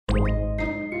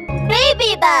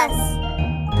Baby Bus!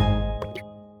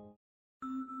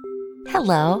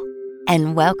 Hello,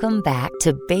 and welcome back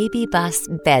to Baby Bus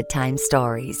Bedtime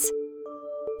Stories.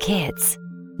 Kids,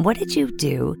 what did you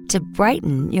do to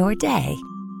brighten your day?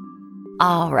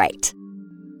 All right,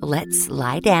 let's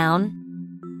lie down,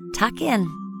 tuck in,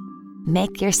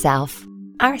 make ourselves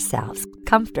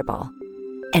comfortable,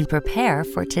 and prepare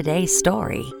for today's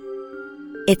story.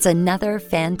 It's another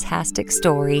fantastic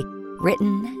story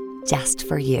written just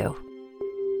for you.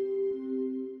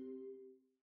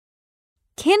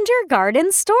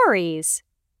 Kindergarten Stories.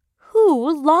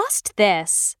 Who lost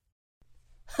this?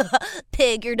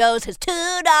 Pig, your nose has 2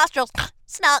 nostrils.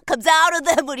 Snot comes out of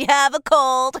them when you have a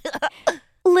cold.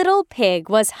 Little Pig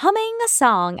was humming a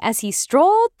song as he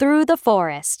strolled through the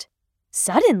forest.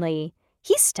 Suddenly,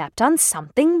 he stepped on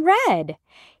something red.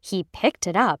 He picked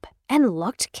it up and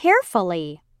looked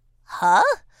carefully. Huh?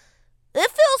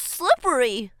 It feels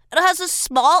slippery. It has a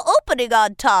small opening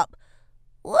on top.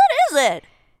 What is it?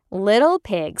 Little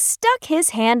Pig stuck his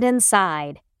hand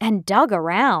inside and dug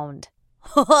around.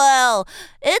 Well,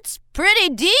 it's pretty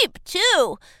deep,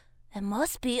 too. It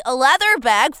must be a leather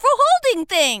bag for holding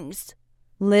things.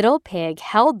 Little Pig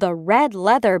held the red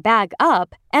leather bag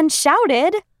up and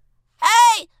shouted,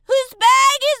 Hey, whose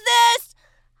bag is this?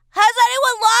 Has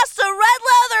anyone lost a red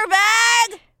leather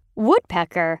bag?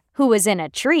 Woodpecker, who was in a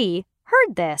tree,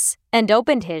 heard this and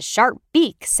opened his sharp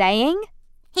beak, saying,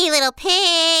 Hey, Little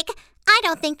Pig, I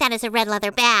don't think that is a red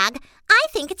leather bag. I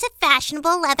think it's a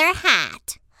fashionable leather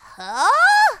hat.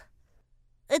 Huh?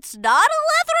 It's not a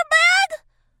leather bag?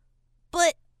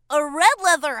 But a red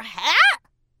leather hat?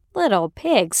 Little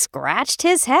Pig scratched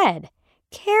his head,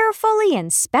 carefully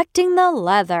inspecting the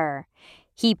leather.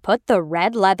 He put the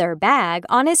red leather bag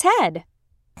on his head.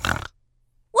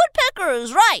 Woodpecker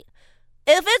is right.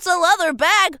 If it's a leather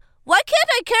bag, why can't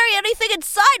I carry anything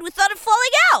inside without it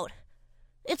falling out?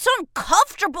 It's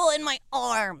uncomfortable in my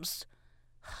arms.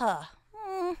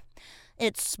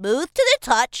 It's smooth to the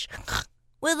touch,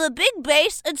 with a big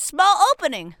base and small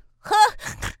opening.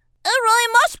 It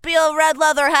really must be a red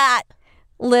leather hat.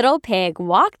 Little Pig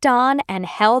walked on and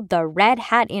held the red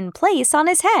hat in place on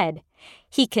his head.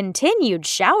 He continued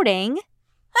shouting,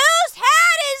 Whose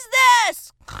hat is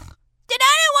this? Did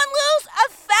anyone lose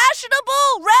a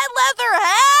fashionable red leather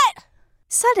hat?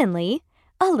 Suddenly,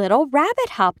 a little rabbit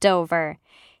hopped over.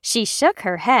 She shook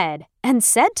her head and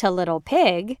said to Little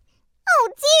Pig, Oh,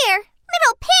 dear,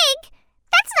 Little Pig,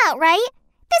 that's not right.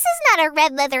 This is not a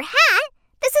red leather hat.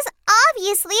 This is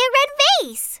obviously a red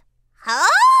vase.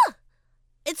 Huh?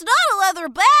 It's not a leather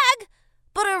bag,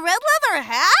 but a red leather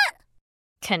hat?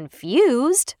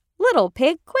 Confused, Little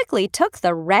Pig quickly took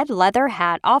the red leather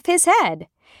hat off his head.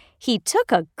 He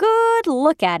took a good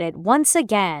look at it once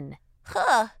again.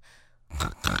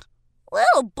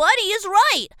 Little Buddy is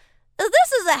right. If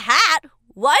this is a hat,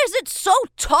 why is it so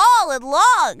tall and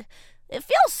long? It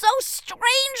feels so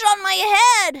strange on my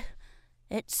head.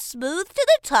 It's smooth to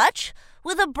the touch,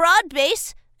 with a broad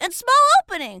base and small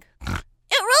opening. It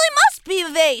really must be a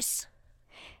vase.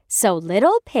 So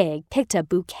Little Pig picked a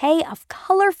bouquet of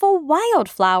colorful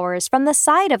wildflowers from the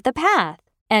side of the path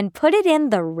and put it in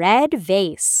the red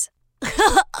vase.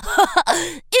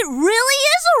 It really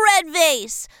is a red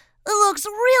vase. It looks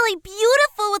really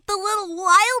beautiful with the little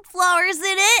wildflowers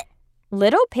in it.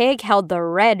 Little Pig held the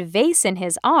red vase in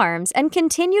his arms and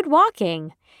continued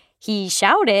walking. He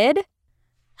shouted,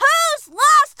 Who's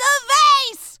lost a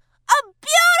vase? A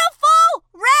beautiful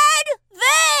red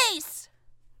vase!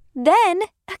 Then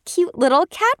a cute little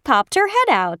cat popped her head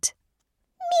out.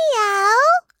 Meow.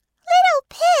 Little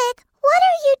Pig, what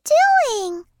are you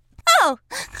doing? Oh,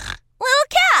 little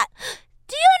cat,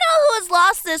 do you know who has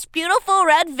lost this beautiful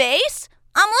red vase?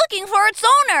 I'm looking for its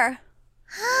owner.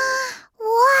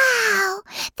 Wow,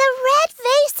 the red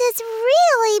vase is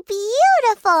really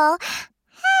beautiful.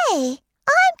 Hey,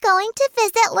 I'm going to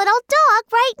visit Little Dog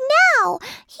right now.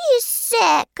 He's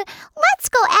sick. Let's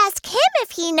go ask him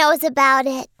if he knows about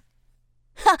it.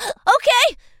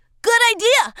 Okay, good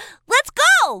idea. Let's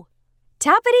go.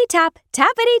 Tappity-tap,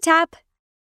 tappity-tap.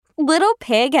 Little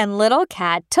Pig and Little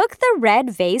Cat took the red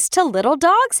vase to Little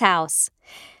Dog's house.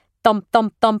 Thump,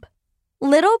 thump, thump.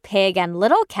 Little Pig and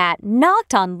Little Cat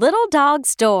knocked on Little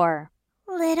Dog's door.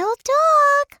 Little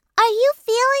Dog, are you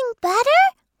feeling better?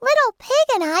 Little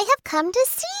Pig and I have come to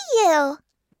see you.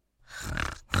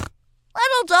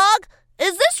 Little Dog,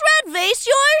 is this red vase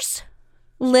yours?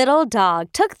 Little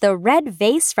Dog took the red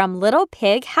vase from Little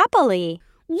Pig happily.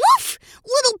 Woof!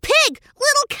 Little Pig,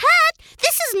 Little Cat,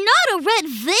 this is not a red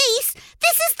vase.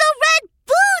 This is the red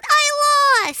boot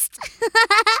I lost.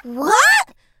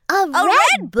 What? A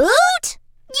red boot?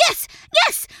 Yes,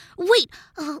 yes. We Wait,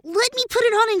 let me put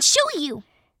it on and show you.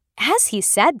 As he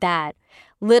said that,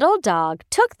 Little Dog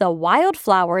took the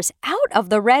wildflowers out of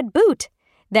the red boot,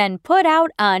 then put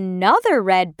out another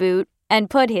red boot and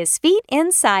put his feet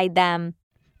inside them.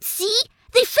 See?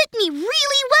 They fit me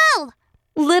really well.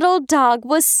 Little Dog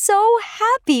was so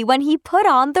happy when he put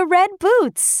on the red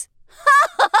boots.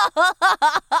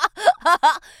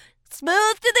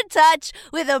 Smooth to the touch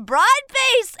with a broad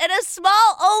base and a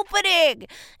small opening.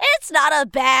 It's not a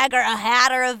bag or a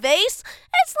hat or a vase.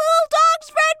 It's Little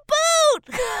Dog's red boot.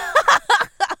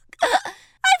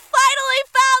 I finally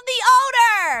found the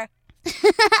owner.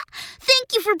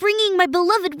 Thank you for bringing my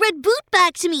beloved red boot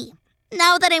back to me.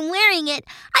 Now that I'm wearing it,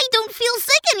 I don't feel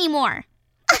sick anymore.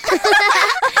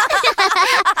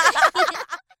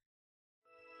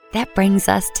 That brings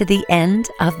us to the end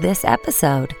of this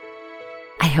episode.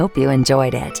 I hope you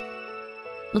enjoyed it.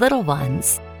 Little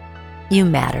ones, you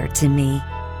matter to me.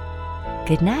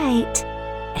 Good night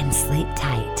and sleep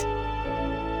tight.